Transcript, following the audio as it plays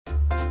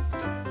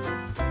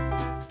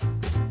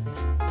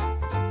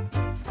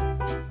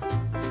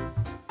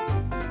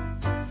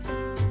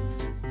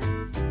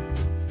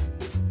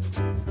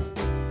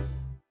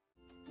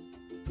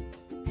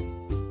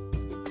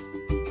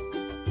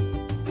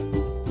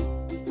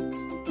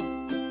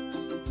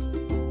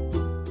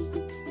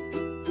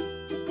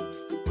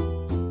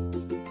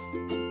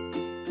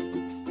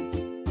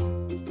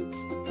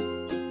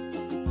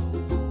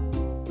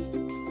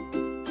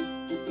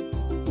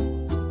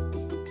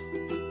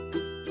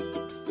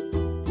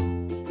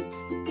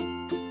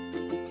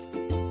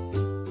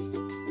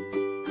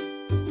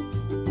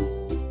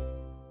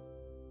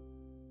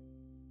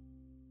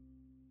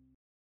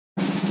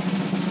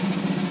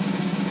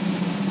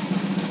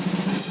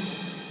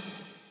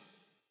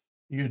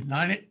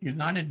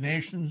United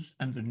Nations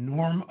and the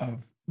norm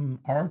of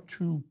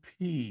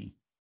R2P.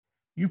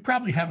 You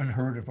probably haven't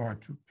heard of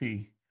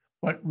R2P,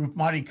 but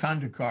Rupmati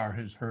Kandekar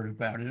has heard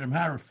about it. As a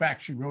matter of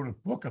fact, she wrote a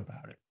book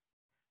about it,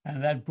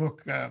 and that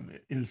book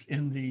it's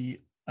in the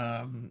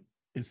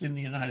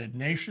United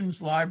Nations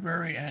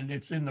Library, and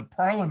it's in the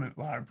Parliament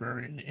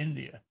Library in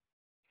India.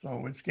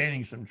 So it's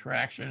gaining some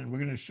traction. We're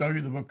going to show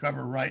you the book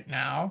cover right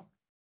now.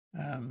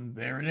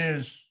 There it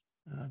is,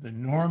 The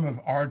Norm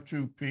of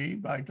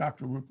R2P by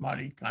Dr.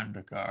 Rupmati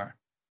Kandekar.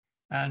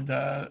 And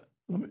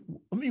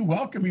let me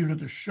welcome you to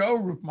the show,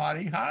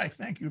 Rupmati. Hi,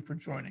 thank you for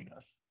joining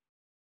us.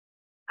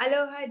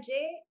 Aloha,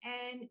 Jay,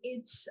 and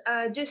it's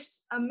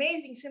just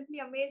amazing, simply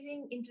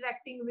amazing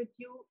interacting with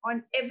you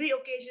on every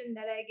occasion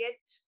that I get.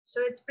 So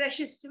it's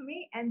precious to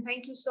me, and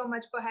thank you so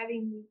much for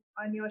having me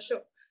on your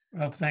show.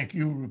 Well, thank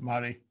you,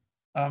 Rupmati.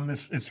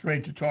 It's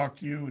great to talk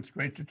to you. It's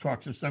great to talk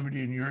to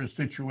somebody in your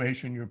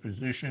situation, your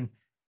position.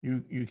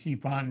 You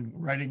keep on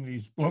writing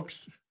these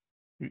books.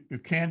 You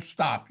can't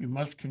stop. You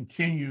must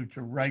continue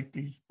to write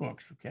these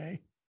books,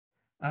 okay?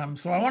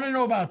 So I want to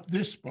know about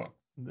this book.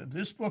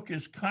 This book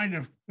is kind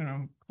of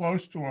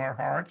close to our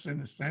hearts in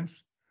the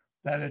sense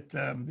that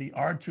the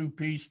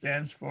R2P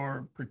stands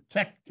for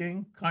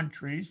Protecting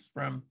Countries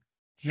from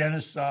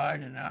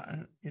Genocide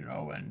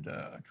and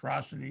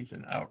atrocities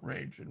and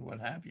outrage and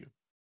what have you.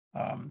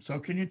 So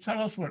can you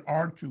tell us what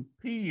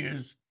R2P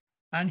is,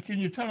 and can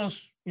you tell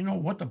us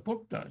what the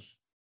book does?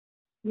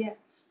 Yeah.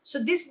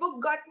 So this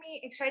book got me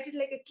excited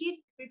like a kid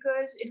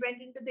because it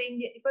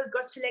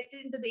got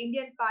selected into the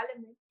Indian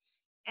Parliament.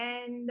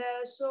 And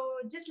so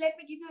just let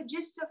me give you a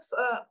gist of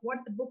what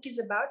the book is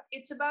about.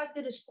 It's about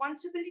the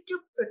responsibility to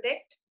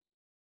protect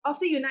of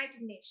the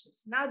United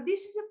Nations. Now, this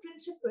is a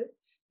principle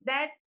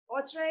that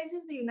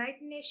authorizes the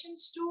United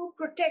Nations to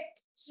protect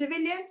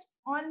civilians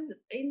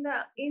in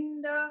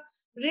the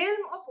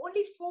realm of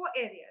only 4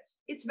 areas.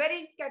 It's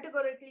very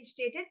categorically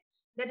stated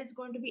that it's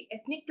going to be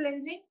ethnic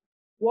cleansing,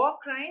 war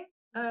crime,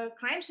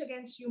 crimes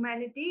against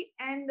humanity,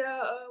 and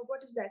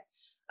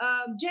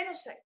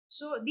genocide.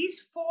 So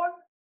these 4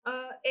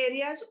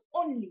 areas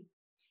only.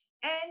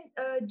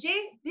 And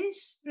Jay,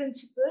 this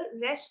principle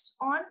rests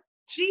on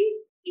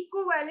 3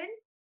 equivalent,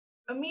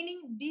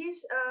 meaning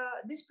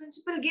this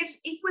principle gives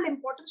equal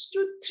importance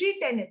to 3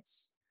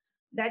 tenets.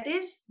 That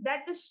is,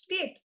 that the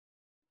state,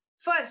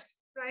 first,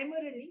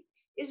 primarily,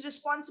 is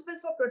responsible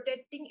for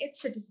protecting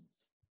its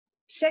citizens.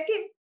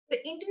 Second,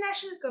 the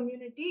international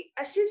community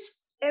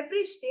assists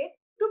every state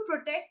to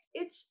protect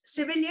its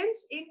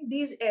civilians in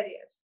these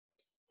areas.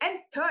 And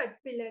third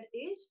pillar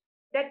is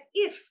that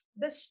if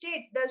the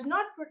state does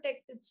not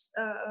protect its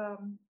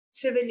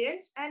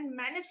civilians and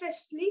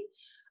manifestly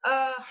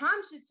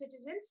harms its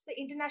citizens, the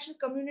international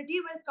community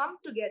will come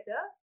together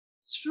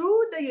through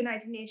the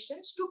United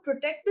Nations to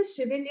protect the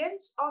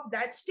civilians of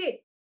that state.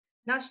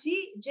 Now,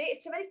 see, Jay,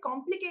 it's a very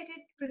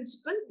complicated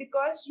principle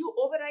because you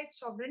override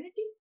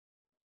sovereignty.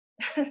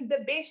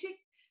 The basic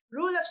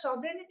rule of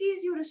sovereignty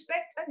is you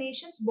respect a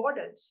nation's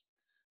borders.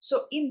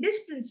 So in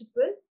this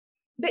principle,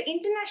 the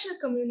international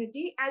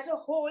community as a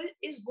whole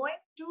is going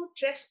to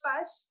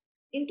trespass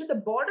into the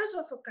borders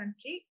of a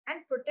country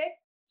and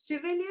protect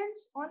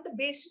civilians on the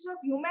basis of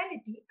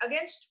humanity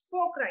against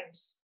 4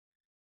 crimes.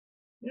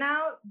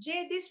 Now,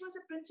 Jay, this was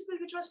a principle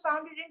which was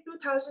founded in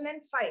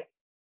 2005,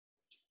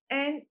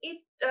 and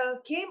it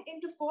came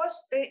into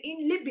force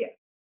in Libya.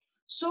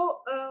 So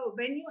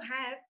when you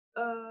have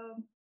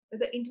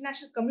the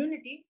international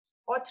community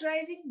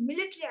authorizing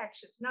military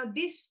actions, now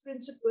this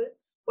principle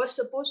was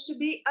supposed to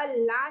be a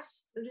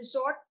last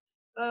resort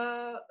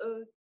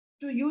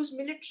to use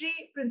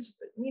military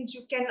principle. Means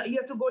you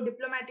have to go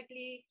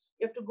diplomatically,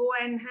 you have to go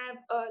and have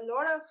a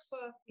lot of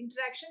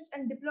interactions,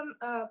 and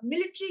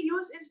military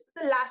use is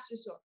the last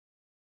resort.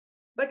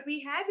 But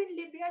we have in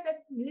Libya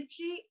that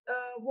military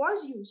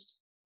was used,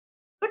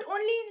 but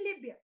only in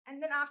Libya.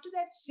 And then after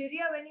that,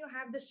 Syria, when you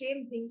have the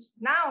same things.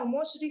 Now,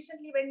 most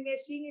recently, when we are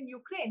seeing in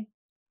Ukraine,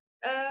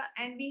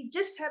 and we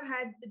just have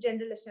had the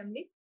General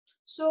Assembly.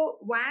 So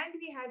why aren't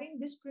we having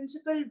this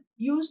principle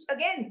used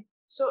again?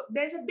 So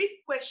there's a big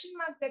question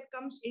mark that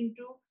comes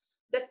into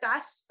the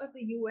tasks of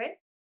the UN.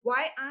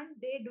 Why aren't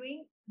they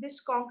doing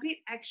this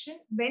concrete action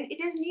when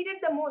it is needed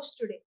the most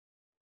today?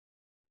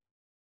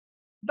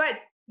 But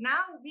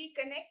now we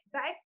connect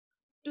back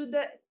to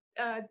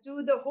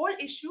the whole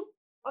issue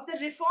of the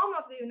reform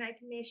of the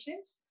United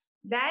Nations,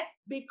 that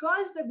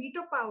because the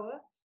veto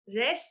power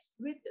rests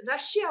with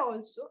Russia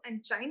also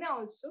and China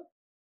also,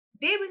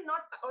 they will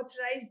not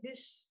authorize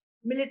this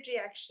military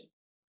action.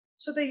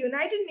 So the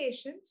United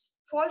Nations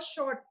falls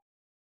short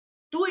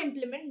to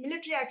implement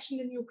military action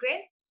in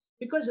Ukraine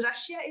because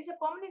Russia is a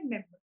permanent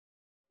member.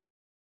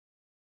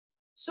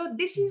 So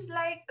this is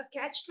like a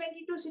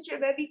catch-22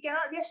 situation where we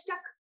are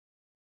stuck.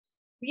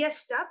 We are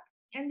stuck,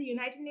 and the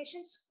United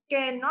Nations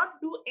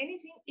cannot do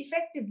anything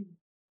effectively.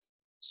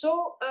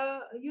 So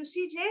you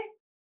see, Jay,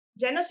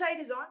 genocide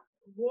is on,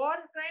 war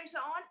crimes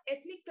are on,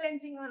 ethnic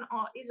cleansing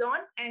is on,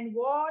 and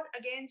war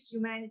against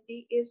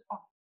humanity is on.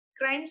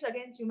 Crimes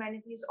against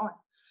humanity is on.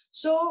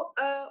 So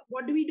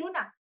what do we do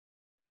now?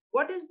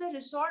 what is the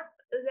resort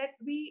that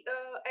we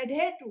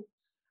adhere to?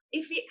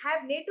 If we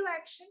have NATO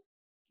action,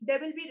 there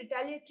will be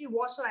retaliatory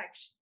Warsaw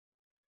action.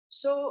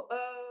 So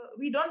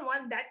we don't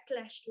want that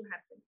clash to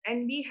happen.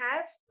 And we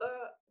have,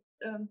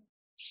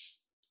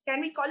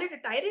 can we call it a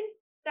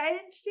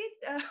tyrant state?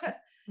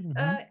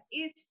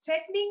 Is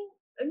threatening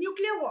a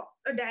nuclear war,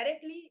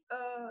 directly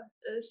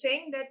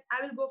saying that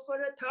I will go for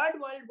a third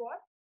world war,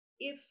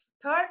 if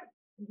third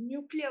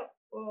nuclear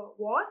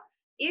war,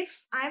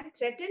 if I'm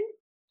threatened.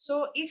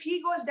 So if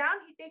he goes down,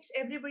 he takes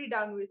everybody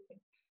down with him.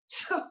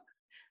 So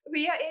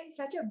we are in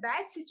such a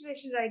bad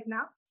situation right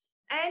now.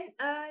 And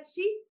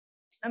see,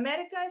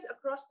 America is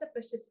across the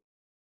Pacific,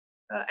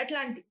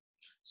 Atlantic.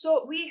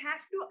 So we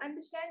have to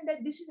understand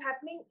that this is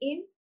happening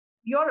in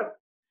Europe.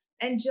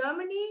 And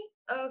Germany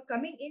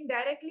coming in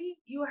directly,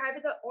 you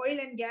have the oil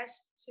and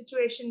gas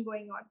situation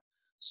going on.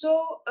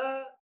 So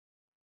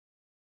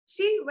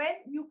see,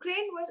 when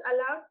Ukraine was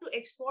allowed to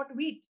export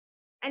wheat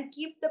and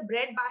keep the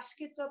bread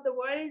baskets of the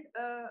world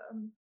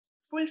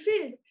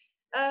fulfilled,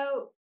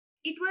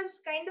 it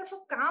was kind of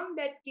a calm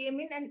that came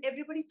in, and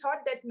everybody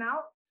thought that now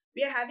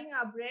we are having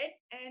our bread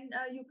and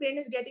Ukraine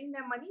is getting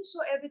their money,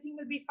 so everything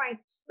will be fine.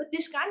 But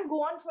this can't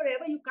go on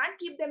forever. You can't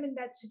keep them in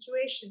that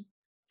situation.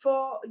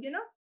 For,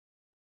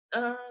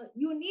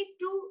 you need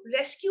to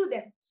rescue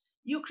them.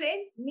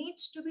 Ukraine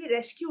needs to be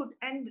rescued,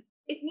 and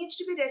it needs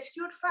to be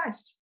rescued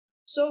fast.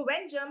 So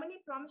when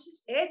Germany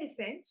promises air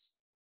defense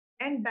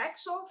and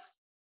backs off,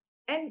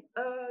 and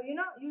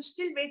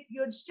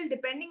you're still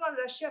depending on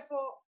Russia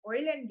for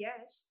oil and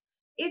gas.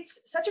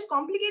 It's such a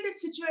complicated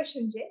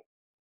situation, Jay.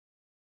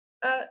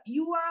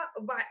 You are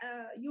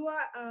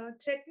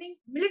threatening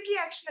military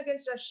action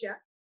against Russia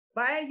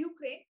via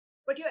Ukraine,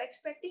 but you're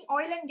expecting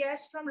oil and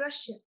gas from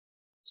Russia.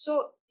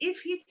 So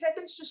if he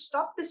threatens to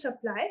stop the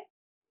supply,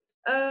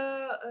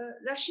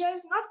 Russia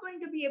is not going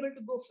to be able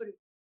to go for it,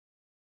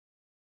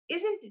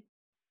 isn't it?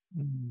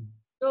 Mm.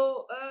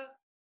 So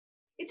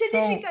it's a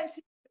difficult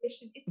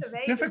situation. It's a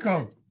very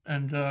difficult.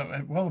 And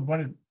well,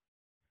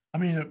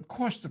 of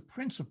course, the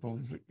principle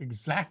is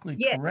exactly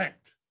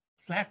correct.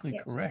 Exactly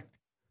correct.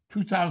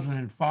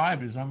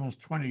 2005 is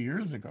almost 20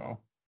 years ago.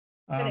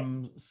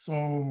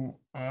 So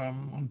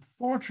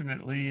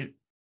unfortunately,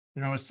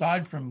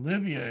 aside from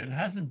Libya, it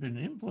hasn't been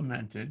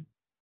implemented.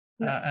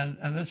 And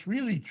that's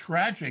really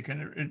tragic.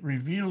 And it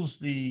reveals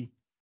the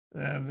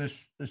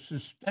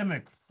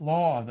systemic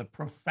flaw, the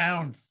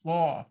profound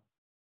flaw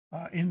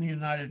in the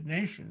United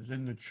Nations,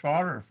 in the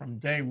charter from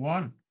day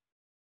one.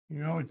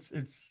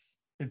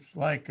 It's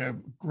like a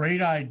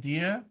great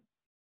idea,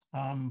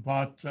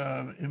 but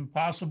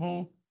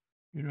impossible,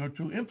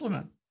 to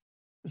implement.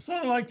 It's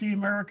sort of like the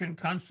American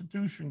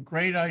Constitution,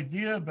 great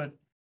idea, but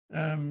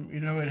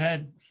it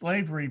had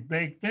slavery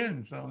baked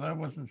in, so that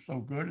wasn't so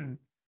good, and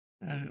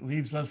it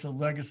leaves us a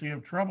legacy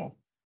of trouble.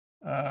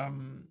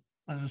 And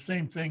the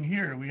same thing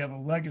here, we have a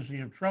legacy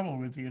of trouble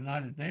with the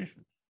United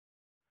Nations.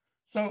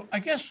 So I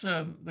guess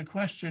the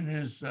question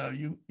is,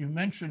 you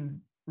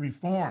mentioned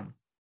reform.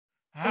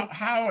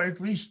 How,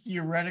 at least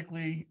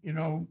theoretically,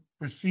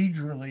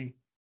 procedurally,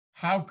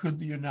 how could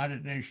the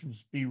United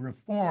Nations be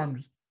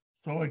reformed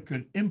so it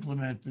could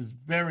implement this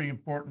very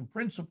important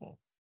principle?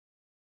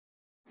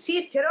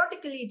 See,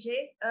 theoretically,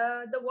 Jay,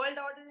 the world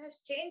order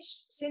has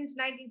changed since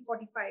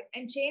 1945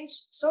 and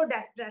changed so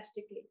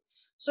drastically.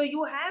 So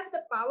you have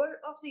the power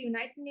of the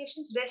United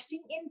Nations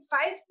resting in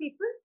 5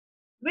 people,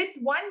 with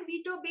one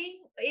veto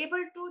being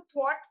able to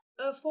thwart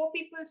 4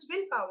 people's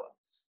willpower.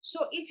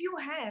 So if you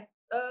have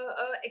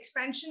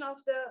expansion of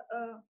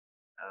the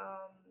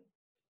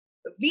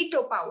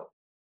veto power,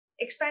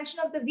 expansion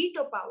of the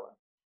veto power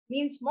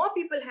means more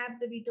people have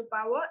the veto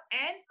power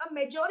and a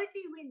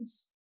majority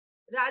wins,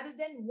 rather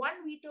than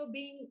one veto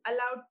being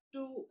allowed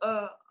to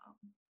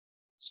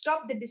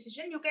stop the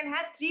decision. You can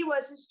have 3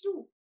 versus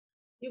 2.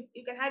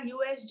 You can have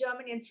US,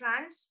 Germany, and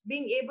France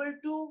being able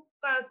to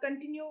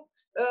continue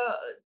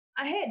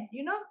ahead,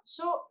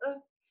 So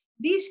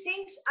these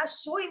things are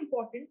so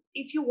important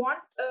if you want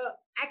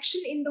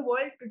action in the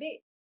world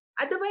today.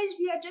 Otherwise,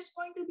 we are just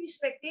going to be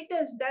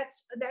spectators.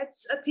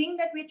 That's a thing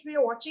that which we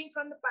are watching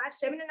from the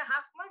past 7.5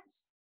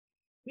 months.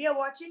 We are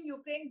watching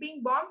Ukraine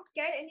being bombed.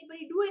 Can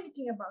anybody do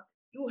anything about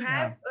it? You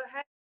have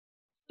had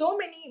so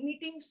many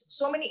meetings,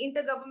 so many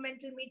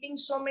intergovernmental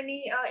meetings, so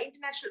many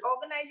international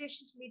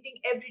organizations meeting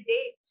every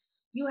day.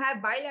 You have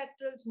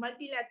bilaterals,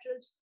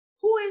 multilaterals.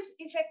 Who is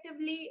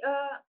effectively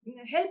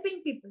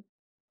helping people?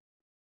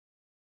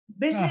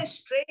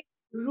 Business, trade,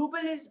 ruble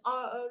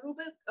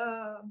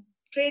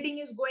trading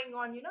is going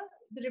on.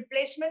 The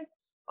replacement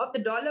of the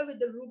dollar with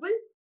the ruble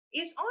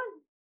is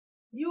on.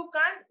 You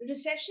can't.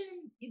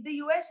 Recession in the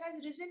US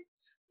has risen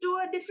to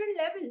a different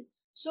level.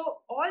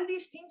 So all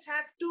these things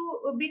have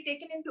to be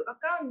taken into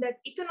account, that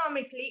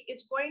economically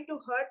it's going to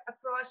hurt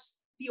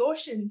across the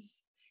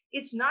oceans.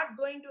 It's not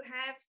going to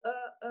have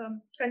a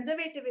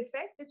conservative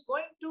effect. It's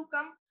going to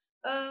come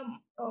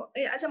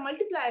as a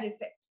multiplier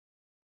effect.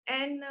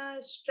 And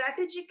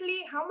strategically,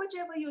 how much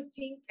ever you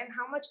think and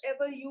how much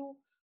ever you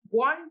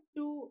want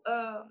to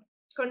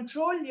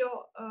control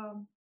your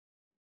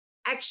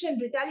action,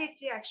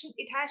 retaliatory action,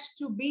 it has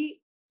to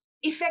be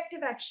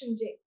effective action,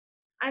 Jay.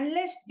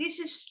 Unless this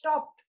is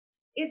stopped,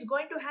 it's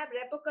going to have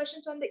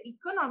repercussions on the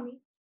economy,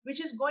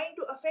 which is going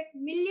to affect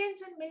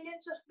millions and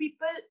millions of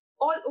people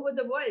all over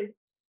the world.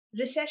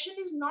 Recession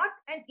is not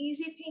an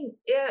easy thing.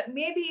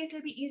 Maybe it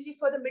will be easy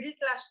for the middle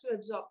class to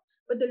absorb,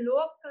 but the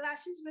lower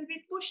classes will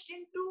be pushed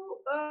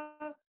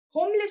into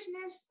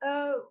homelessness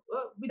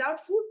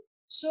without food.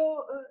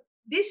 So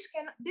this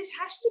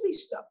has to be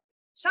stopped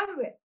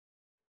somewhere.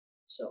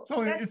 So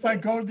So that's if I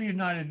the go to the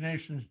United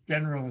Nations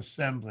General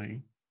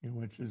Assembly,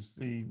 which is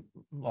the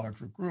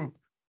larger group,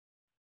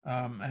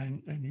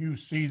 and you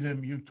see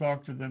them, you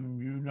talk to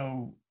them, you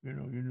know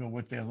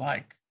what they're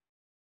like.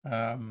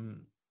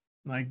 Um,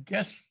 my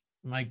guess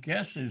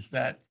is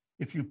that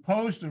if you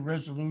posed a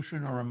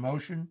resolution or a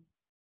motion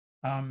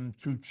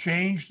to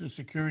change the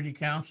Security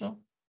Council,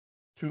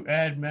 to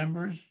add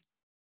members,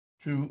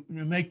 to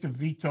make the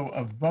veto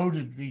a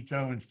voted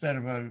veto instead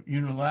of a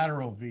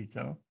unilateral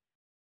veto,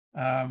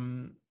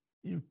 um,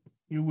 you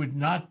you would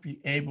not be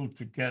able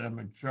to get a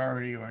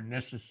majority or a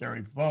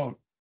necessary vote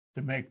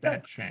to make no,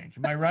 that change.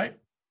 Am I right?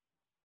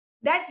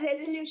 that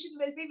resolution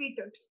will be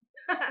vetoed.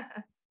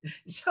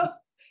 So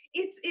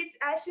it's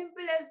as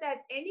simple as that.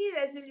 Any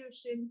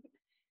resolution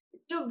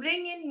to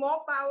bring in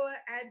more power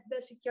at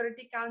the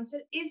Security Council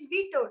is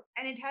vetoed,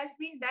 and it has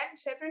been done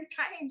several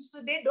times.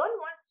 So they don't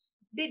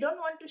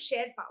want to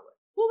share power.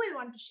 Who will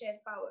want to share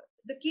power?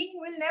 The king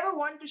will never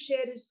want to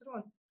share his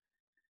throne.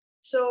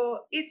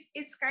 So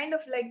it's kind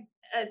of like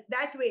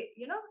that way.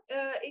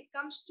 It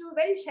comes to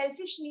very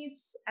selfish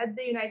needs at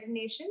the United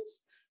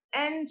Nations,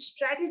 and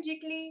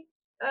strategically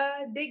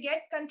they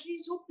get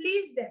countries who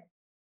please them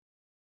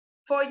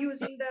for So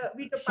using the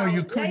veto so power.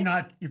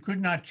 Like you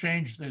could not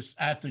change this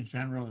at the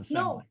General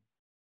Assembly.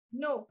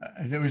 no, no,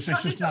 It's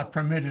not just at all. not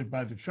permitted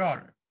by the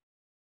charter.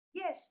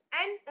 Yes,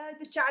 and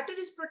the charter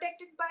is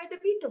protected by the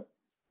veto.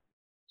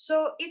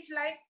 So it's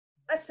like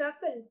a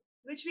circle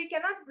which we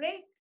cannot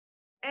break,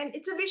 and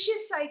it's a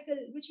vicious cycle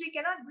which we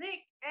cannot break,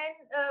 and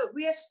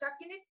we are stuck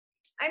in it.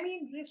 I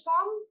mean,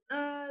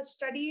 reform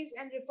studies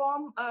and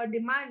reform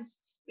demands.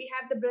 We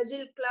have the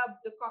Brazil club,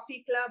 the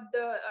coffee club,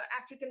 the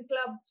African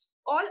club,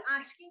 all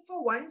asking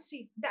for one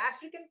seat. The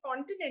African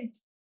continent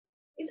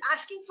is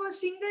asking for a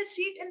single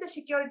seat in the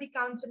Security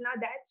Council. Now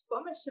that's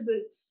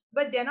permissible,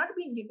 but they're not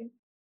being given.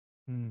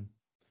 Hmm.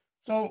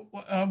 So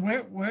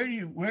where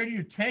do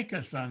you take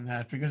us on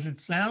that? Because it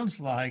sounds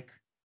like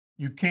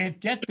you can't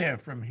get there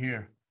from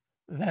here.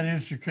 That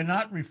is, you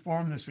cannot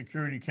reform the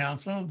Security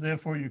Council,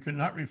 therefore you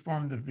cannot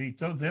reform the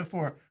veto.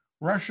 Therefore,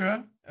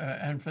 Russia,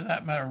 and for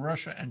that matter,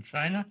 Russia and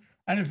China,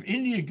 and if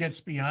India gets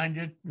behind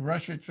it,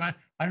 Russia, China,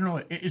 I don't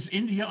know, is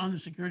India on the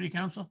Security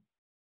Council?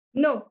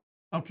 No,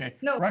 Okay,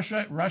 no,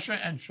 Russia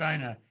and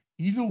China,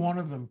 either one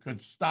of them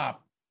could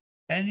stop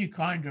any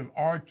kind of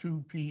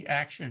R2P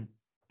action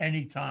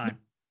anytime.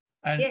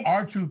 And yes,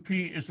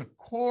 R2P is a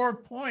core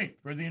point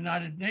for the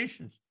United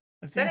Nations.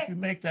 I think you correct.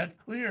 make that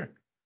clear.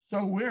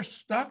 So we're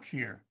stuck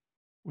here.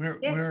 Yes,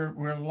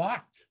 We're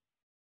locked.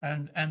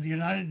 And the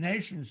United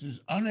Nations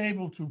is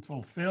unable to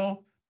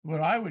fulfill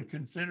what I would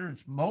consider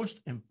its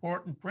most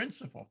important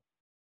principle.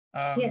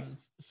 yes.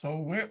 So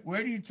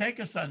where do you take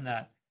us on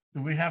that?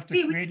 Do we have to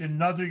See, create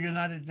another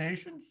United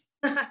Nations?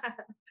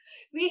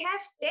 we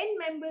have 10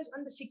 members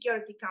on the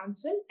Security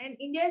Council, and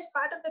India is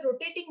part of the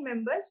rotating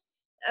members.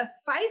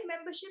 Five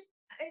membership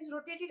is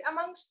rotated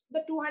amongst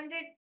the 200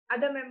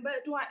 other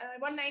members,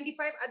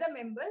 195 other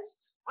members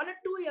on a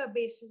 2-year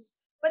basis.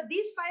 But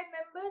these five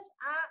members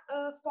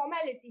are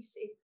formality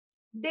sake.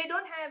 They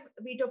don't have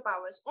veto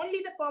powers. Only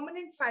the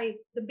permanent five,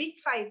 the big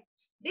five,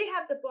 they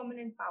have the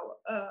permanent power,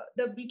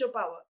 the veto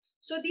power.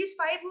 So these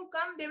five who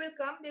come, they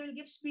will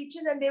give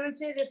speeches and they will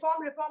say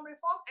reform, reform,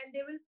 reform, and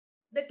they will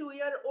the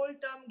 2-year-old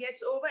term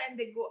gets over and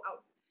they go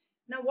out.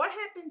 Now, what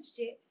happens,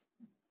 Jay?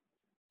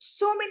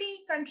 So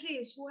many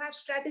countries who have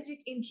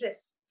strategic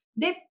interests,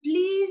 they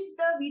please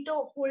the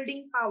veto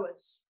holding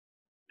powers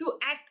to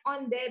act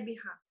on their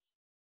behalf.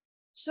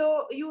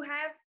 So you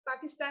have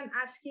Pakistan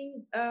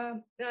asking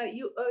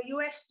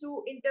US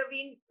to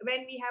intervene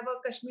when we have a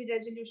Kashmir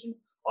resolution,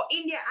 or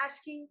India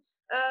asking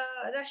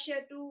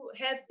Russia to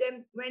help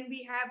them when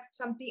we have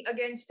something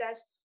against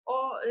us,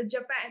 or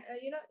Japan.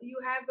 You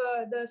have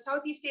the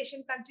Southeast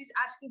Asian countries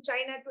asking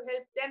China to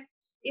help them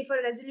if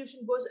a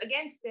resolution goes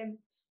against them,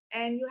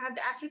 and you have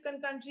the African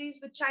countries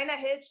which China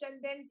helps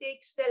and then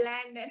takes their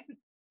land, and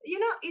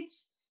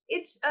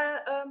it's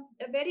a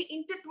very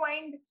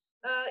intertwined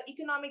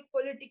economic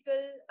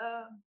political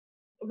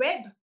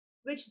web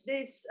which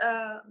these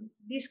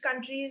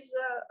countries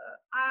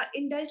are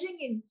indulging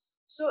in.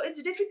 So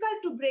it's difficult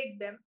to break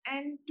them,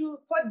 and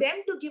for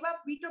them to give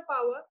up veto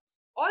power,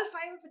 all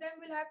five of them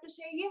will have to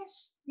say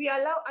yes, we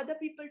allow other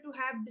people to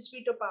have this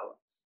veto power,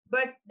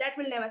 but that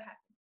will never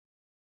happen.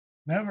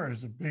 Never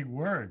is a big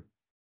word.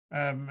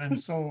 And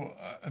so,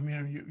 I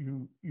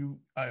mean,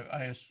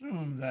 I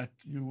assume that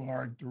you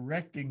are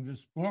directing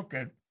this book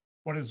at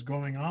what is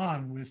going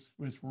on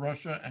with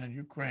Russia and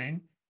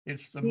Ukraine.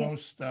 It's the Yes,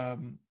 most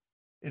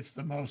it's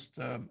the most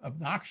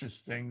obnoxious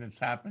thing that's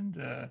happened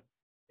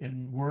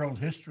in world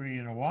history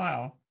in a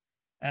while.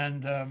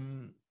 And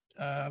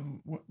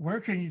where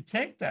can you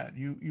take that?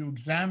 You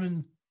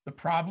examine the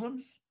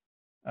problems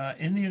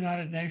in the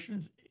United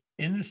Nations,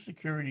 in the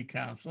Security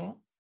Council,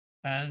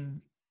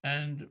 and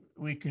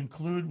we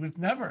conclude with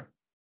never.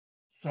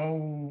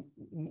 So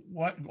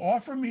what?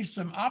 Offer me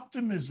some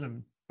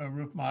optimism,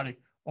 Rukmati.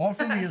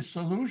 Offer me a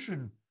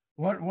solution.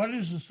 What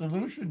is the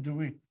solution? Do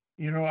we,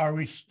 are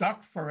we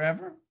stuck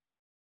forever?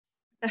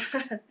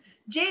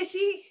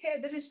 JC,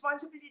 the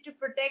responsibility to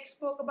protect,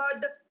 spoke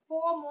about the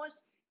four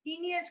most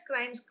heinous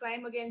crimes: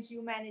 crime against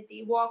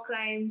humanity, war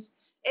crimes,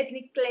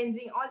 ethnic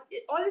cleansing.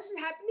 All this is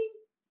happening.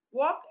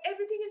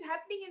 Everything is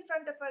happening in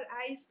front of our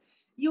eyes.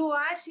 You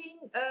are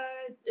seeing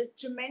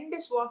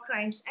tremendous war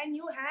crimes, and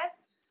you have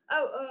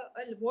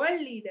a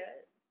world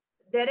leader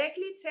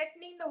directly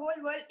threatening the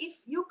whole world. If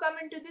you come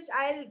into this,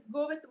 I'll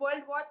go with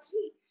World War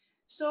III.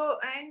 So,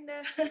 and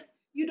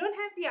you don't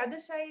have the other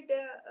side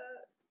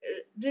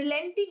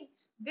relenting.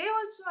 They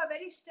also are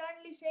very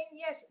sternly saying,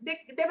 yes,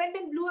 they went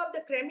and blew up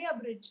the Crimea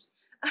bridge.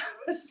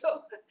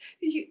 So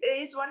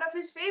it's one of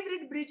his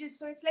favorite bridges.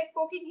 So it's like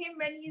poking him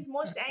when he's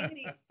most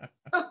angry.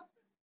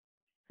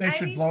 They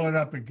should blow it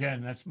up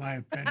again. That's my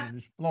opinion.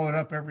 They should blow it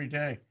up every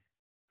day.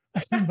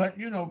 But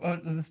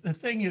the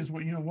thing is,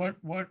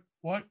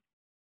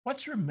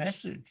 what's your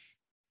message?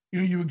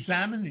 You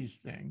examine these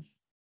things.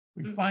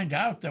 We find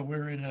out that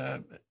we're in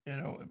a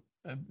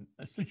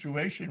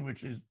situation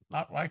which is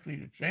not likely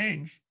to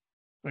change.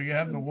 So you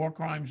have the war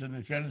crimes and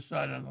the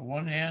genocide on the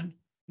one hand.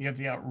 You have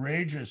the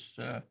outrageous,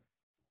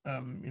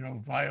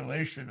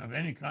 violation of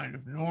any kind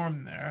of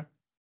norm there,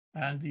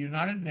 and the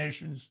United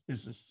Nations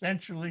is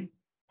essentially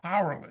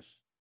powerless.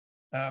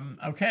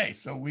 Okay,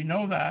 so we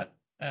know that.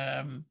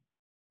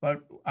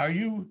 But are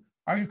you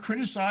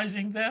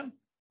criticizing them?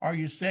 Are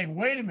you saying,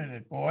 wait a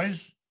minute,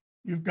 boys,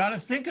 you've got to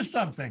think of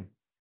something.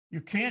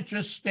 You can't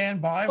just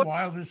stand by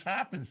while this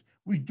happens.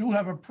 We do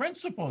have a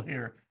principle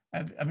here.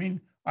 I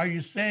mean, are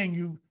you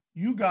saying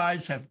you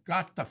guys have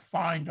got to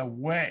find a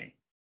way?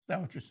 Is that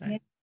what you're saying?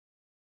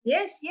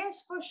 Yes,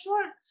 for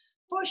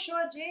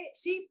sure, Jay.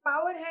 See,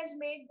 power has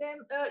made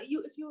them.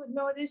 If you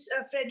know this,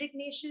 Frederick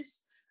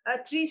Nietzsche's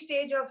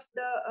three-stage of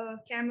the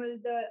camel,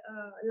 the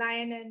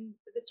lion, and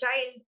the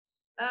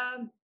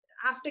child.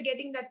 After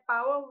getting that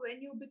power,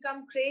 when you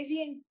become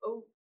crazy in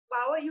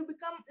power, you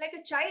become like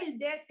a child.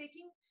 They're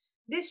taking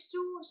this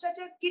to such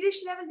a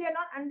kiddish level. They're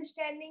not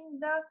understanding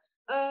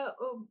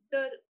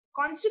the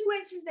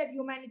consequences that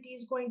humanity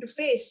is going to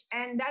face,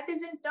 and that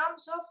is in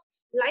terms of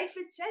life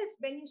itself.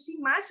 When you see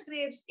mass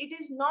graves, it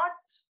is not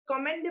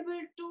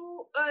commendable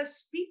to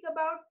speak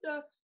about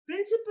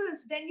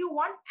principles. Then you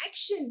want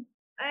action,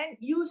 and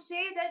you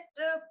say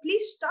that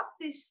please stop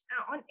this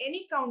on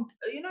any count.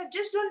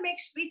 Just don't make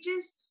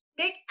speeches,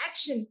 take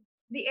action.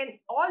 And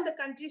all the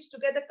countries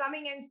together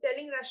coming and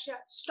telling Russia,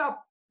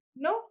 stop.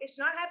 No, it's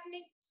not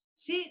happening.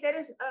 See, there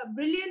is a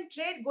brilliant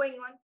trade going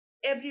on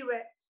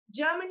everywhere.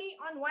 Germany,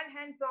 on one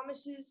hand,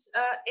 promises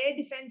air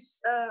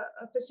defense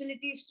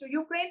facilities to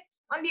Ukraine.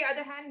 On the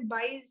other hand,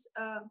 buys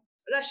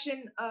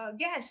Russian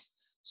gas.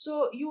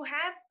 So you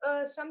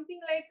have something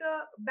like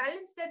a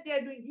balance that they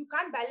are doing. You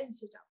can't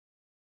balance it out.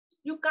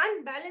 You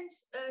can't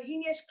balance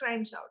heinous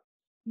crimes out.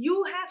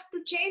 You have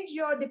to change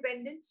your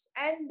dependence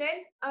and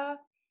then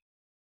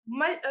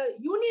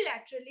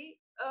unilaterally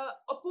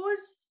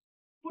oppose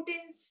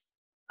Putin's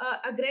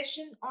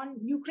aggression on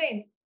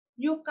Ukraine.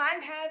 You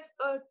can't have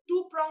a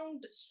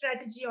two-pronged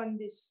strategy on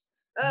this.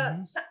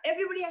 So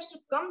everybody has to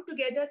come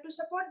together to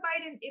support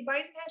Biden.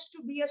 Biden has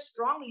to be a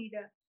strong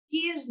leader.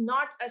 He is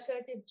not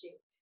assertive, Jay.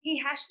 He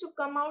has to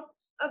come out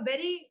a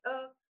very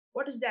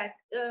what is that?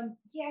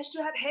 He has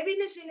to have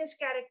heaviness in his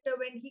character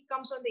when he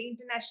comes on the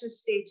international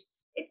stage.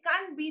 It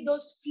can't be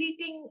those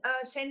fleeting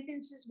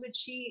sentences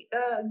which he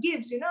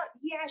gives.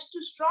 He has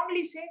to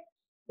strongly say,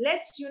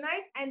 "Let's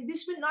unite, and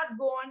this will not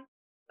go on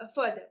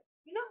further."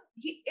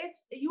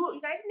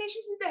 United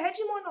Nations is the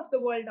hegemon of the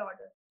world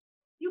order.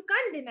 You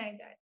can't deny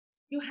that.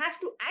 You have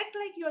to act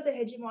like you're the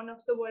hegemon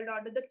of the world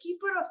order, the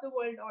keeper of the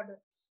world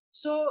order.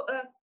 So,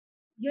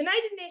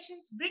 United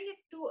Nations, bring it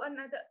to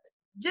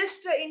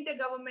just an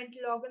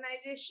intergovernmental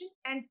organization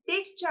and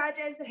take charge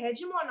as the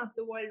hegemon of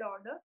the world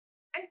order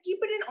and keep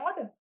it in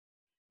order.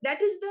 That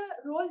is the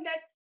role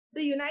that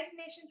the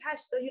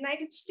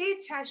United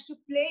States has to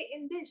play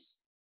in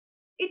this.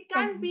 It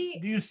can't be.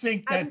 Do you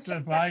think that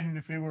Biden,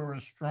 if he were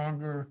a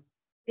stronger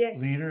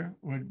leader,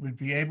 would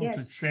be able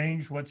to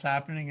change what's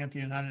happening at the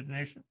United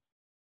Nations?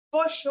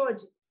 For sure.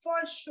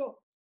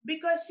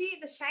 Because see,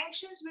 the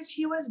sanctions which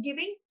he was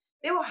giving,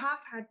 they were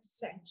half-hearted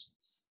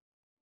sanctions.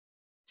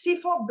 See,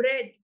 for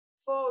bread,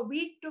 for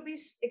wheat to be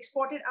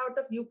exported out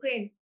of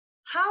Ukraine,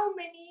 how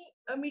many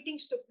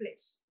meetings took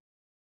place?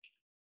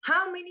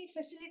 How many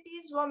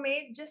facilities were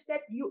made just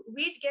that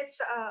wheat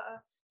gets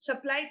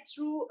supplied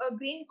through a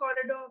green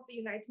corridor of the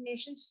United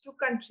Nations to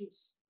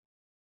countries?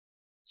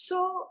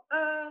 So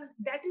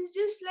that is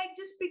just like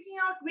just picking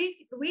out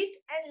wheat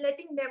and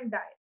letting them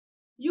die.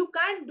 You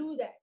can't do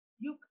that.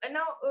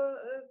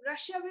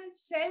 Russia will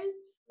sell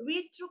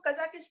wheat through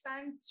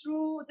Kazakhstan,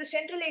 through the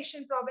Central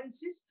Asian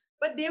provinces,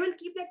 but they will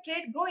keep that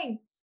trade going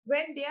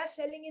when they are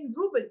selling in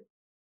ruble.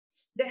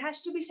 There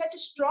has to be such a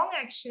strong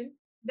action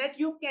that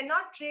you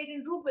cannot trade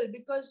in ruble,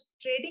 because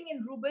trading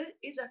in ruble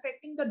is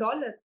affecting the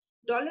dollar.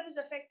 Dollar is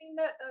affecting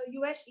the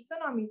US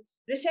economy.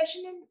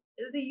 Recession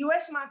in the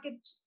US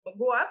markets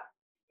go up,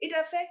 it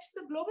affects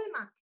the global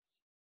markets.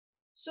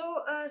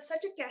 So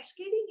such a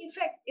cascading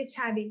effect it's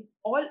having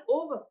all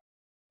over.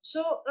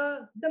 So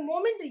the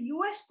moment the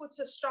US puts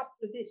a stop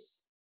to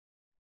this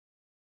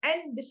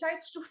and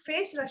decides to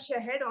face Russia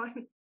head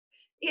on,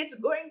 it's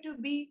going to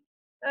be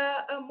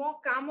a more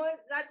calmer,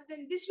 rather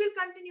than this will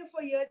continue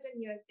for years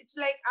and years. It's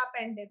like a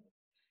pandemic.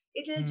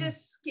 It'll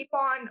just keep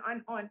on.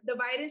 The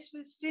virus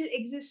will still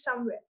exist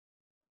somewhere.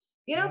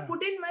 Yeah.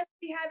 Putin must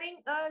be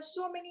having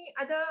so many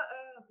other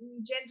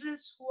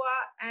generals who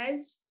are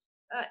as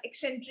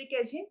eccentric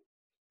as him.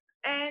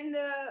 And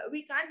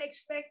we can't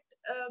expect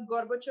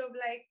Gorbachev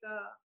like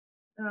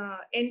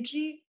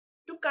entry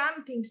to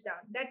calm things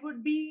down. That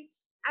would be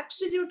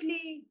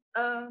absolutely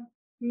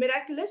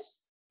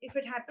miraculous if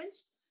it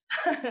happens.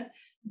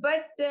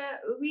 But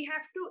we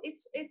have to.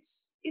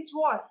 It's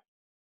war.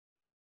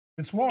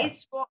 It's war.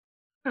 It's war.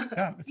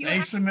 Yeah,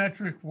 it's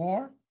asymmetric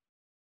war.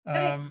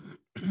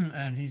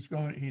 And he's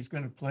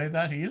going to play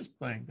that. He is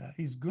playing that.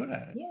 He's good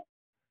at it. Yeah.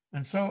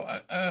 And so,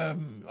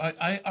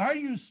 are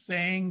you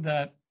saying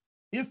that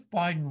if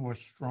Biden was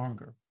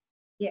stronger,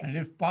 Yeah. and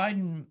if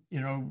Biden,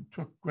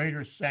 took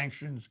greater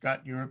sanctions,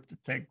 got Europe to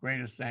take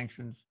greater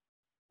sanctions,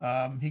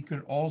 he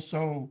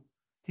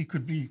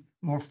could be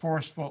more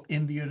forceful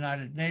in the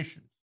United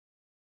Nations.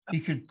 He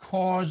could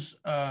cause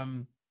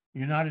the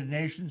United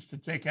Nations to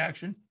take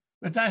action,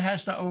 but that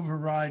has to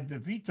override the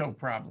veto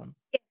problem.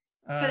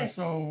 Let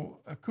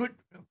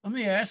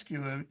me ask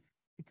you,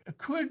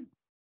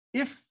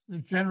 if the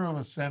General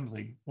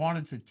Assembly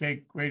wanted to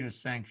take greater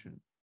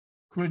sanctions,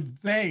 could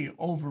they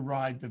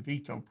override the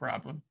veto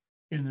problem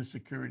in the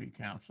Security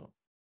Council?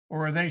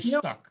 Or are they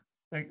stuck?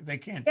 They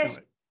can't do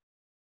it.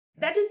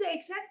 That is the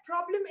exact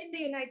problem in the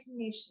United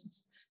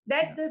Nations,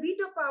 that the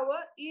veto power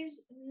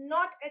is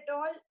not at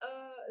all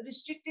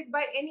restricted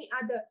by any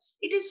other.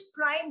 It is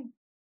prime.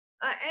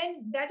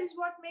 And that is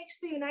what makes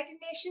the United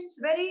Nations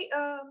very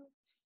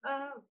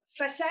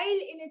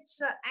facile in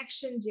its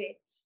action, Jay.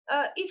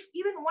 If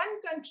even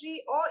one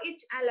country or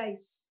its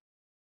allies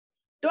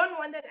don't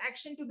want that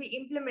action to be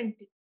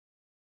implemented,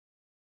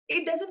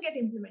 it doesn't get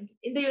implemented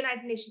in the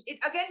United Nations. It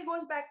again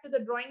goes back to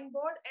the drawing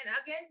board, and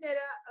again there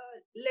are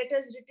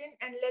letters written,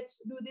 and let's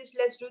do this,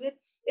 let's do that.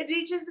 It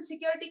reaches the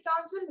Security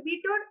Council,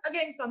 vetoed,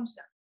 again comes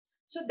down.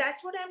 So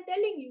that's what I'm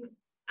telling you.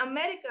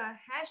 America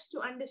has to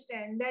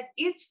understand that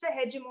it's the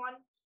hegemon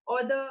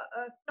or the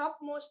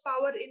topmost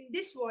power in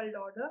this world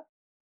order.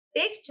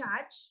 Take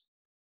charge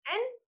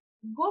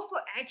and go for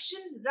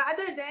action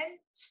rather than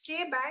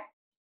stay back,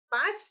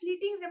 pass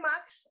fleeting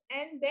remarks,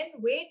 and then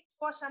wait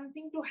for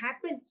something to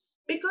happen.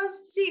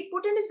 Because, see,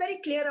 Putin is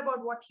very clear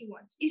about what he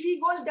wants. If he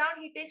goes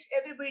down, he takes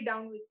everybody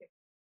down with him.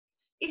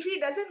 If he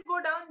doesn't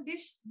go down,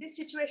 this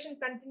situation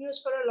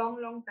continues for a long,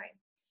 long time.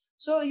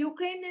 So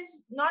Ukraine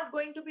is not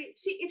going to be...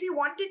 See, if he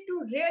wanted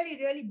to really,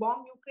 really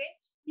bomb Ukraine,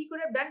 he could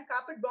have done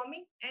carpet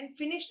bombing and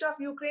finished off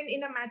Ukraine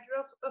in a matter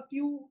of a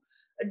few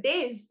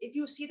days. If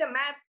you see the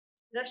map,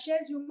 Russia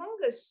is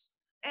humongous.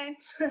 And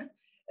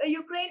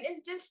Ukraine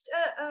is just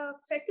a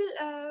feckle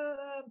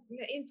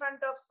in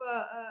front of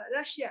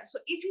Russia. So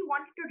if he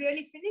wanted to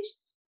really finish,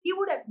 he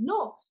would have...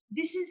 No,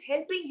 this is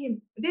helping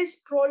him.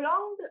 This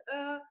prolonged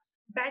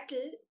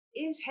battle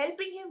is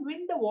helping him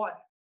win the war.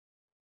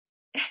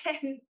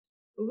 And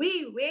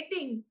we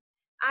waiting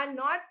are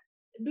not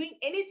doing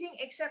anything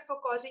except for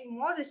causing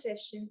more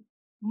recession,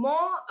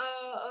 more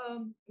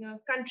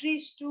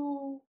countries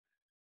to,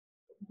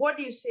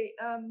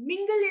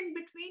 mingle in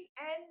between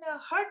and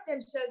hurt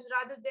themselves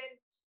rather than,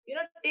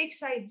 take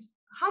sides.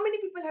 How many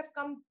people have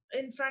come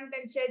in front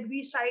and said,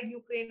 we side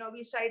Ukraine or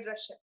we side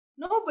Russia?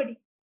 Nobody.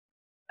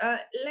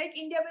 Like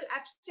India will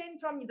abstain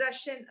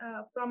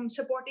from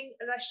supporting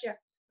Russia.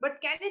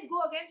 But can it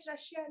go against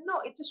Russia?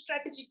 No, it's a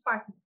strategic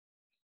partner.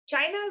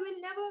 China will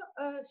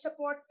never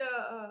support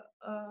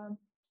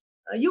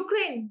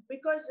Ukraine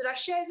because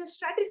Russia is a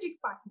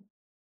strategic partner.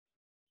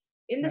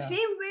 In the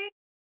same way,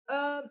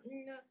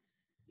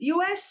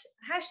 US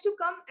has to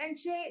come and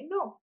say,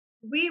 no,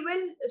 we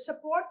will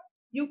support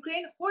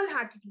Ukraine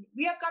wholeheartedly.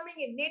 We are coming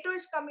in. NATO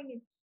is coming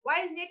in.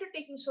 Why is NATO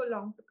taking so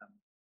long to come?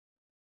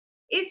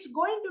 It's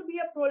going to be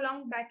a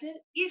prolonged battle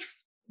if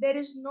there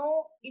is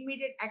no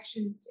immediate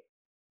action.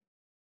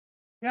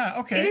 Yeah,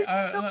 okay.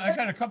 I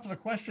got a couple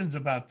of questions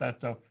about that,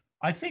 though.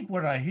 I think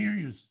what I hear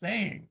you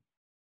saying,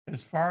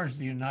 as far as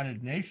the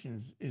United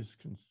Nations is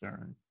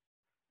concerned,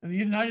 the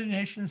United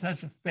Nations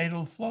has a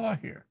fatal flaw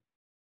here.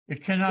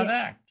 It cannot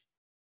act.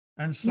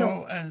 And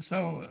so,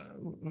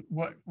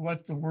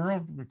 what the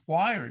world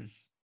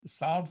requires to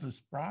solve this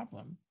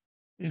problem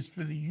is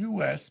for the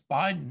U.S.,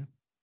 Biden,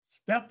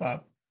 step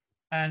up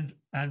and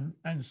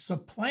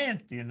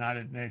supplant the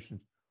United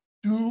Nations.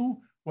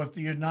 Do what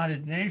the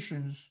United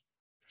Nations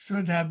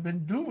should have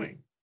been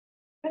doing.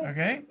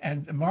 Okay,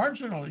 and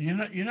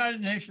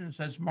United Nations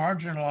has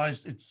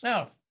marginalized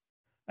itself,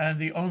 and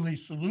the only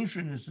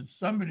solution is that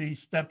somebody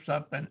steps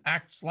up and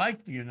acts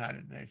like the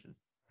United Nations.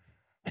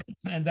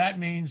 And that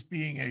means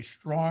being a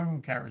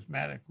strong,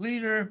 charismatic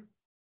leader.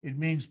 It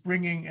means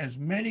bringing as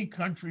many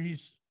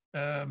countries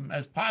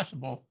as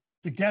possible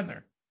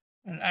together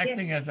and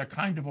acting Yes. as a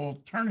kind of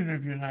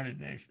alternative United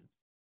Nations,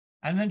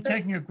 and then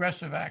taking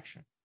aggressive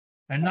action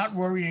and not Yes.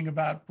 worrying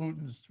about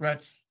Putin's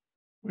threats,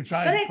 which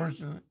I Correct.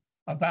 personally,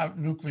 about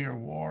nuclear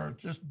war,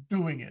 just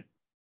doing it.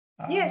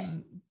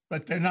 Yes.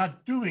 But they're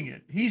not doing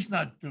it. He's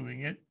not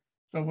doing it.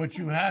 So what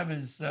you have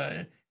is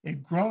a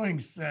growing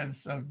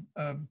sense of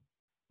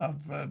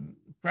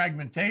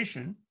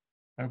fragmentation,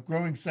 a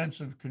growing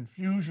sense of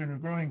confusion, a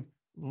growing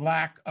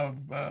lack of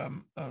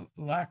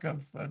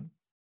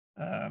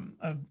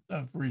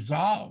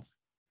resolve,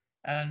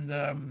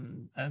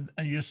 and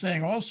you're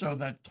saying also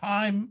that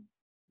time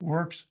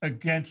works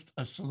against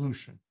a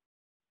solution.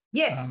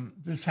 Yes.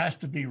 This has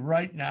to be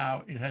right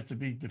now. It has to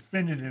be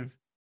definitive,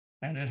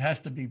 and it has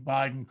to be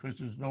Biden because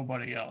there's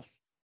nobody else.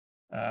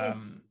 Yes.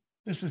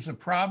 This is a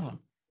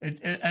problem, and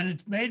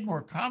it's made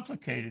more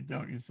complicated,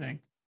 don't you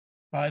think,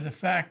 by the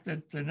fact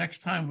that the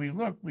next time we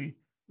look, we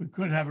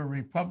could have a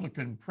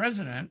Republican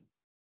president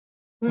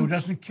who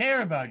doesn't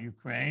care about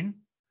Ukraine,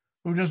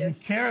 who doesn't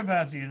Yes. care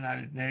about the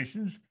United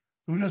Nations,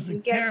 who doesn't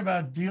You can- care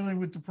about dealing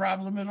with the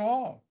problem at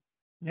all.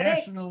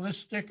 Correct.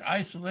 Nationalistic,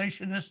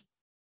 isolationist,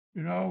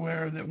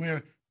 where that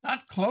we're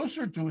not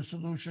closer to a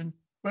solution,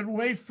 but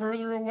way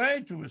further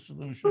away to a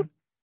solution.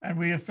 And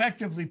we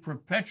effectively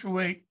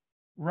perpetuate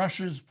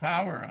Russia's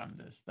power on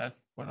this.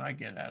 That's what I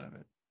get out of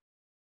it.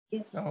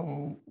 Yes.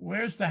 So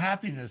where's the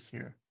happiness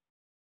here?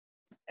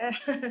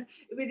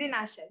 Within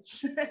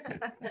ourselves.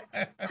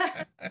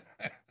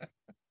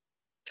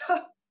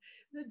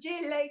 So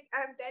Jay, like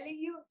I'm telling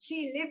you,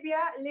 see,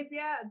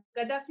 Libya,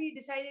 Gaddafi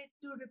decided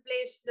to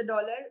replace the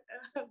dollar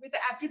with the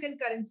African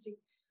currency.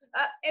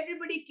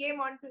 Everybody came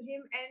on to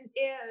him, and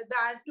the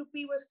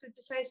R2P was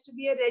criticized to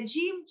be a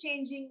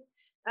regime-changing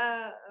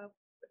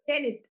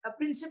tenet, a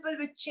principle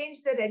which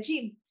changed the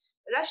regime.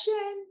 Russia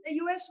and the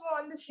US were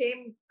on the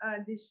same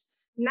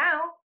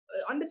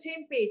on the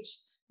same page.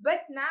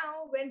 But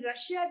now, when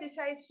Russia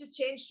decides to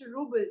change to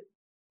ruble,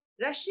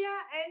 Russia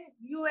and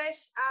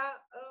US are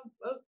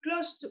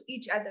close to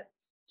each other.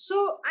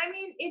 So, I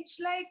mean, it's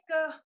like,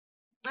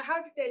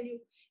 how to tell you,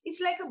 it's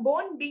like a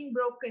bone being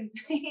broken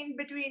in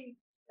between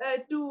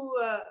two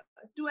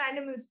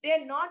animals.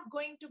 They're not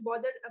going to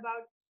bother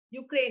about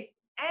Ukraine.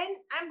 And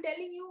I'm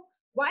telling you,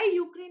 why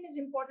Ukraine is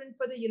important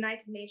for the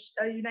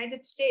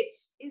United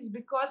States is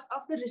because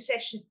of the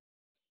recession.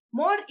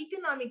 More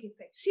economic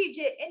effects.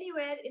 CJ,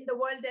 anywhere in the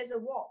world there's a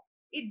war,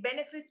 it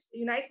benefits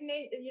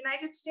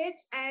United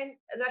States and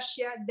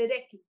Russia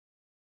directly.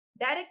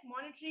 Direct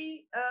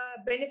monetary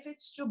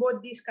benefits to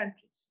both these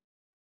countries.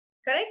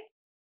 Correct?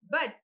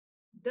 But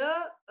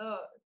the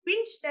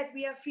pinch that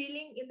we are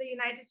feeling in the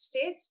United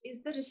States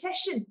is the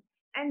recession.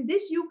 And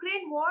this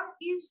Ukraine war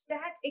is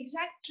that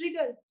exact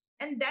trigger.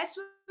 And that's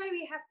why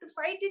we have to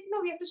fight it.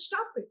 No, we have to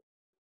stop it.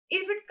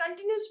 If it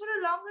continues for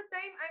a longer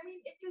time, I mean,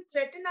 it will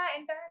threaten our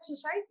entire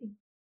society.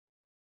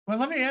 Well,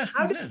 let me ask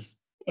you this.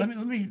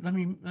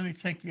 Let me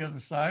take the other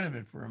side of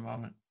it for a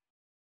moment.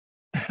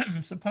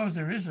 Suppose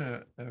there is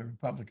a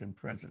Republican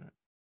president,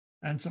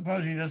 and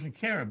suppose he doesn't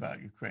care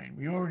about Ukraine.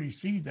 We already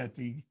see that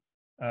the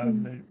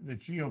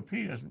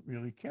GOP doesn't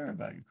really care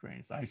about Ukraine.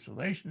 It's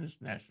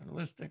isolationist,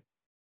 nationalistic,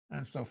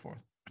 and so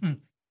forth. A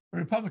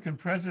Republican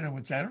president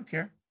would say, "I don't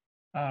care.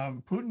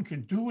 Putin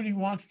can do what he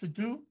wants to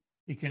do.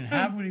 He can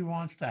have what he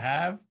wants to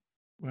have.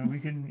 Where we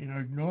can,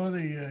 ignore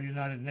the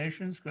United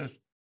Nations because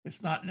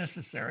it's not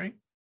necessary,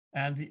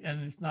 and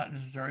it's not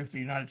necessary for the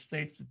United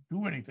States to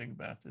do anything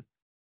about this."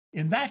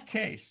 In that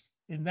case,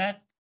 in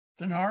that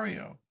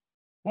scenario,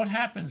 what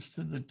happens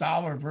to the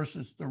dollar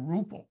versus the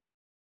ruble?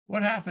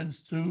 What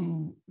happens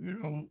to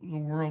the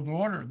world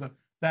order?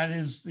 That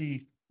is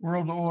the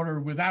world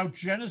order without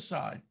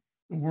genocide,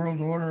 the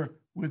world order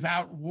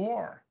without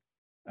war.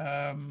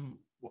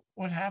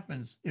 What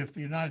happens if the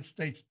United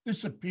States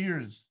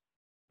disappears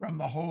from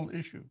the whole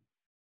issue?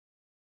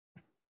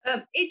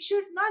 It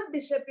should not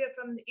disappear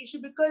from the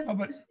issue because. Oh,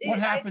 but what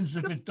happens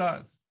if it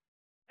does?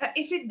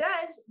 If it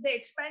does, the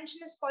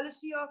expansionist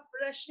policy of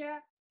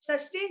Russia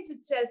sustains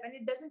itself, and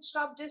it doesn't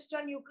stop just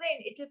on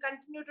Ukraine. It will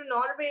continue to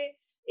Norway.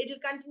 It will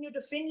continue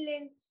to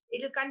Finland.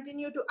 It will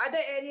continue to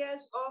other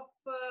areas of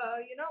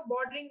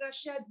bordering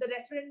Russia. The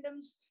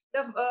referendums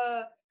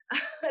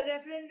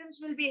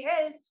will be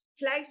held.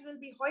 Flags will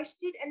be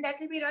hoisted, and that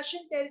will be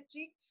Russian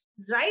territory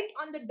right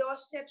on the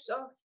doorsteps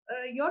of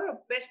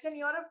Europe. Western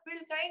Europe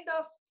will kind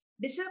of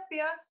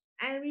disappear,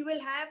 and we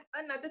will have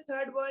another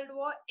third world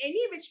war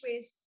any which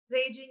ways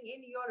raging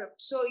in Europe.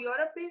 So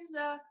Europe is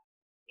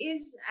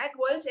at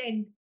world's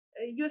end.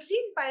 You've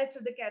seen Pirates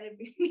of the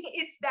Caribbean.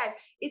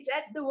 It's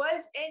at the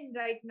world's end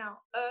right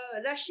now.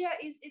 Russia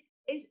is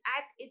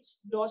at its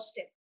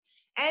doorstep,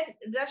 And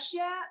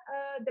Russia,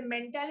 the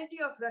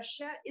mentality of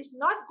Russia is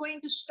not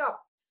going to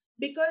stop,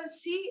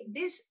 because see,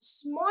 this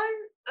small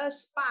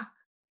spark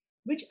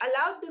which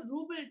allowed the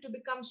ruble to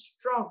become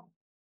strong,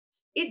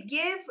 it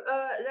gave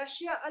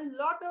Russia a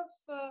lot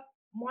of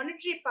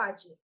monetary power.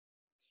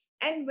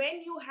 And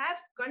when you have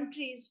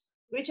countries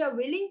which are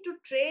willing to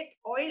trade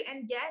oil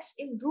and gas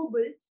in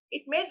ruble,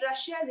 it made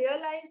Russia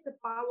realize the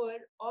power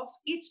of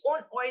its own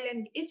oil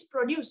and its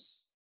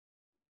produce.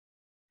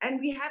 And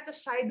we have the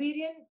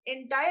Siberian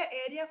entire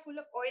area full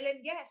of oil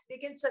and gas. They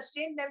can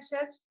sustain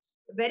themselves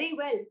very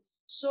well.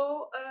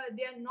 So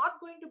they are not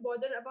going to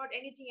bother about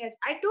anything else.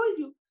 I told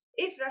you,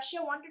 if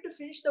Russia wanted to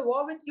finish the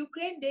war with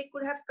Ukraine, they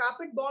could have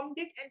carpet bombed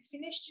it and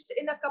finished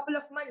it in a couple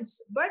of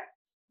months. But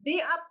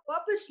they are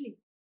purposely,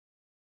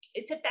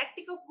 it's a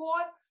tactic of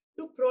war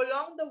to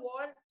prolong the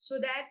war so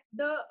that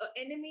the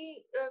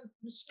enemy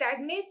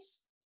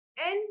stagnates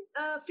and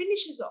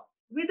finishes off,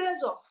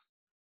 withers off.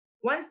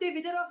 Once they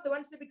wither off,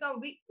 once they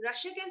become weak,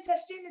 Russia can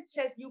sustain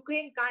itself,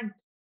 Ukraine can't.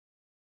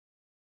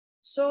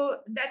 So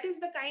that is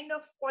the kind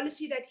of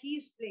policy that he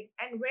is playing.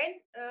 And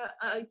when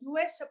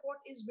US support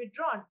is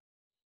withdrawn,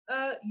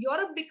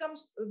 Europe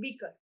becomes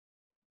weaker.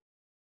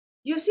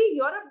 You see,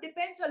 Europe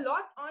depends a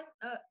lot on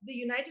the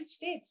United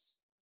States.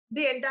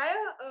 The entire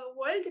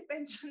world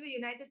depends on the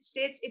United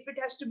States if it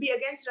has to be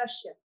against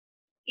Russia.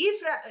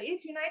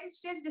 If United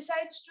States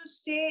decides to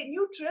stay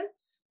neutral,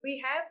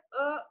 we have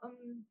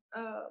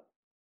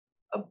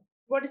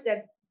what is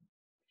that?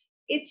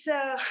 It's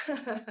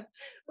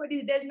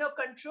there's no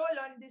control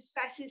on this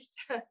fascist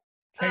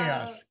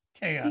Chaos.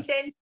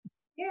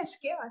 yes,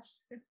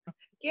 chaos.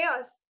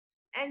 Chaos.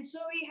 And so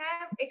we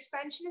have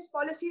expansionist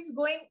policies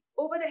going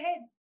over the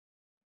head.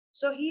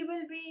 So he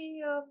will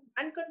be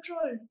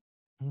uncontrolled.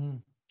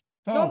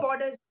 No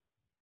borders.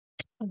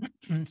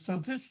 So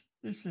this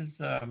is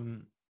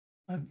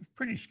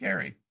pretty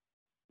scary.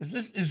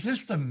 Is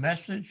this the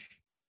message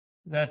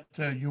that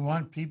you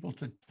want people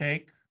to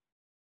take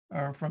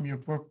from your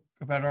book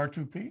about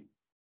R2P?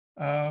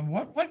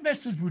 What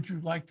message would you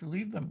like to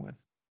leave them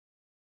with?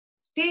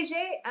 CJ,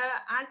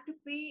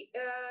 R2P,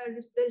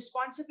 the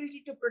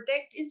responsibility to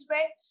protect is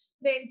when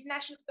the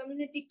international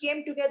community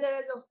came together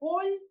as a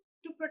whole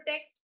to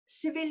protect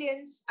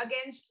civilians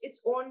against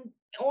its own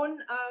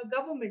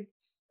government.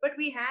 But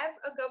we have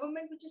a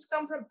government which has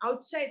come from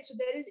outside. So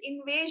there is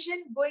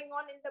invasion going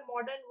on in the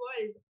modern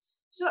world.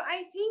 So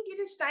I think it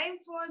is time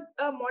for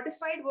a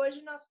modified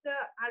version of the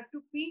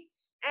R2P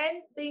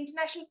and the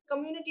international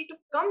community to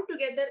come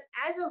together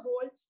as a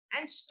whole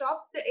and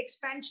stop the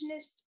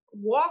expansionist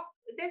war.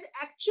 There's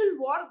actual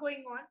war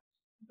going on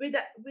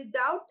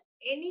without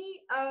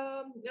any,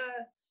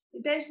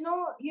 there's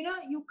no,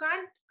 you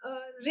can't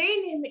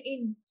rein him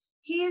in.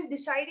 He is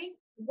deciding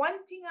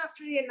one thing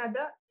after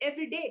another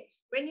every day.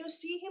 When you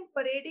see him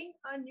parading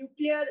a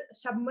nuclear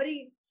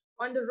submarine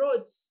on the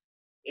roads,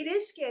 it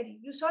is scary.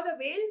 You saw the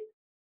whale?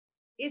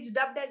 It's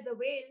dubbed as the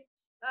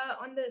whale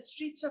on the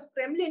streets of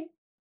Kremlin.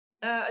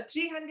 A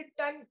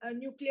 300-ton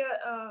nuclear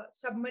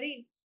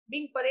submarine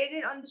being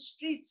paraded on the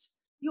streets.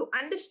 You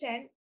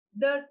understand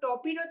the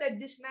torpedo that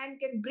this man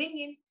can bring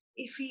in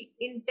if he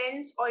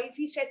intends or if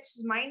he sets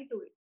his mind to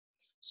it.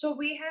 So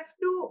we have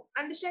to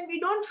understand we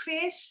don't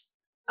face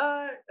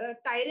a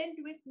tyrant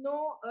with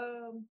no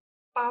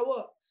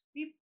power.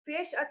 We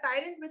face a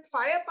tyrant with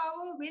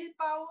firepower,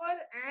 willpower,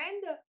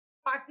 and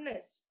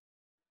partners.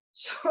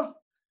 So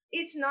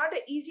it's not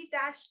an easy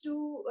task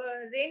to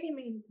rein him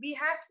in. We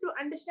have to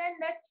understand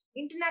that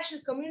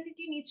international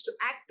community needs to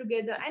act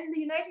together, and the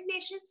United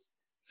Nations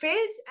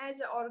fails as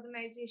an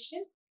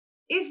organization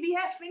if we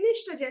have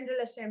finished a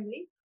General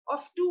Assembly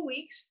of 2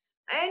 weeks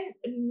and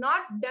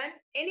not done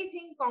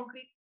anything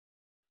concrete.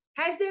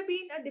 Has there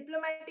been a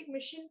diplomatic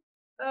mission,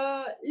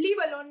 leave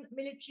alone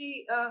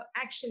military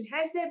action?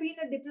 Has there been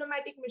a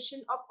diplomatic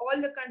mission of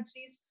all the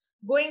countries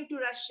going to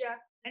Russia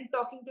and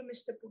talking to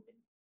Mr. Putin?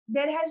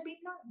 There has been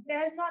none. There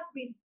has not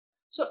been.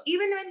 So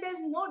even when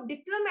there's no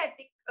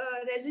diplomatic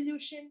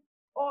resolution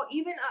or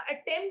even an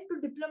attempt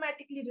to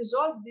diplomatically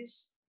resolve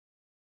this,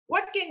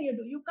 what can you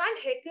do? You can't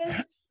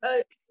heckle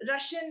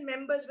Russian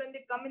members when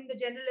they come in the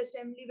General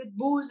Assembly with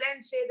boos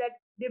and say that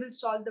they will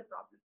solve the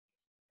problem.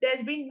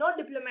 There's been no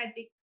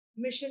diplomatic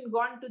mission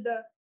gone to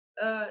the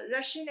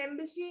Russian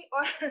embassy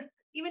or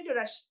even to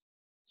Russia.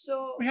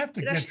 So we have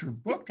to get your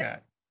book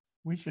out.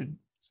 We should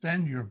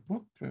send your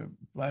book to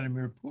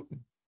Vladimir Putin.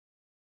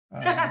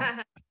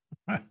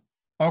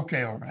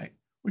 Okay, all right.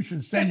 We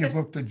should send your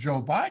book to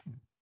Joe Biden.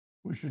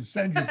 We should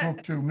send your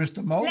book to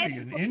Mr. Modi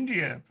in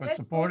India for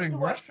supporting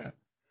Russia.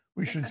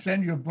 We should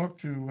send your book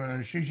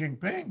to Xi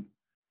Jinping.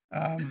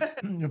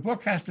 The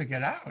book has to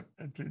get out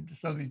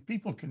so that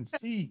people can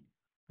see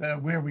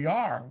where we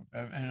are.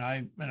 And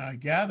I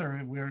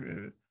gather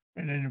we're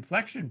in an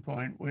inflection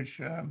point, which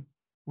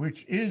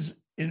is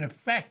in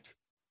effect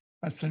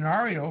a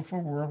scenario for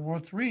World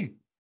War III.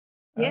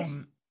 Yes.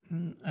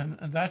 And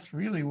that's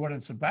really what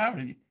it's about.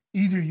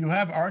 Either you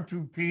have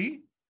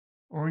R2P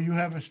or you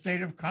have a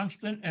state of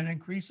constant and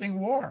increasing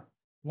war,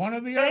 one or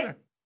the other.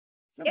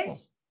 Simple.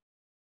 Yes.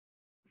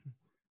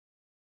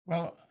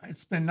 Well,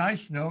 it's been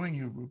nice knowing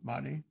you,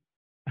 Rupmati.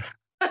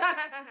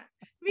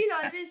 We'll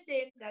always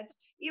stay in touch.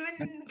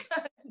 Even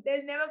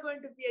there's never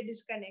going to be a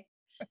disconnect.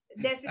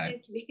 I,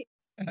 Definitely.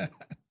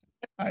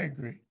 I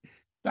agree.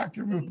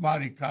 Dr.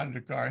 Rupmati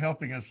Kandekar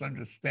helping us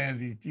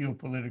understand the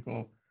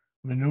geopolitical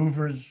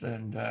maneuvers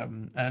and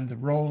the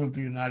role of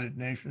the United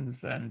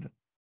Nations and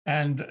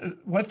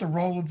what the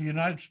role of the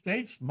United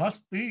States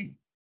must be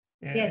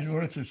in Yes.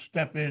 order to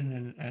step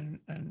in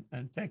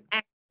and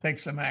take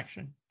some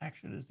action.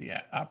 Action is the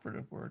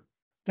operative word.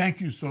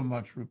 Thank you so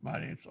much,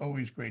 Rupmati. It's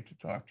always great to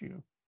talk to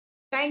you.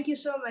 Thank you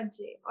so much,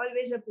 Jay.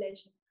 Always a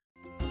pleasure.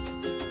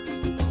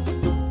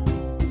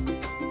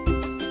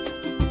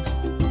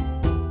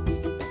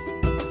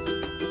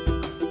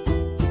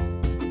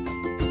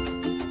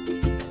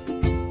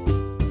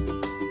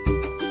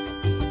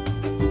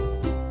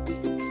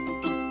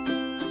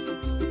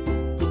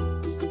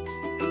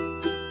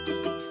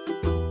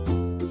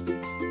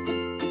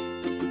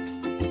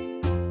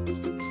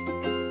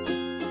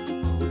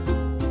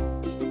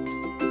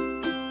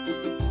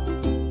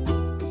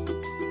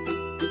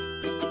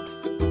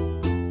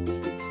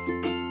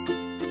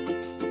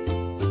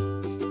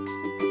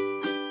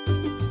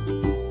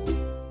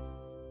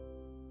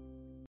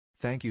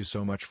 Thank you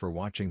so much for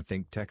watching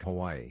Think Tech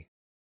Hawaii.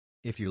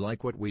 If you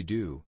like what we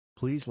do,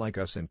 please like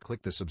us and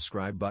click the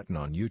subscribe button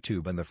on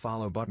YouTube and the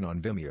follow button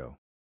on Vimeo.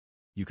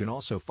 You can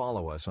also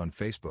follow us on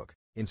Facebook,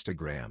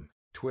 Instagram,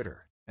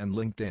 Twitter, and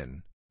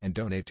LinkedIn, and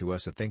donate to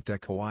us at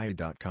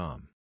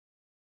thinktechhawaii.com.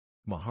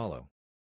 Mahalo.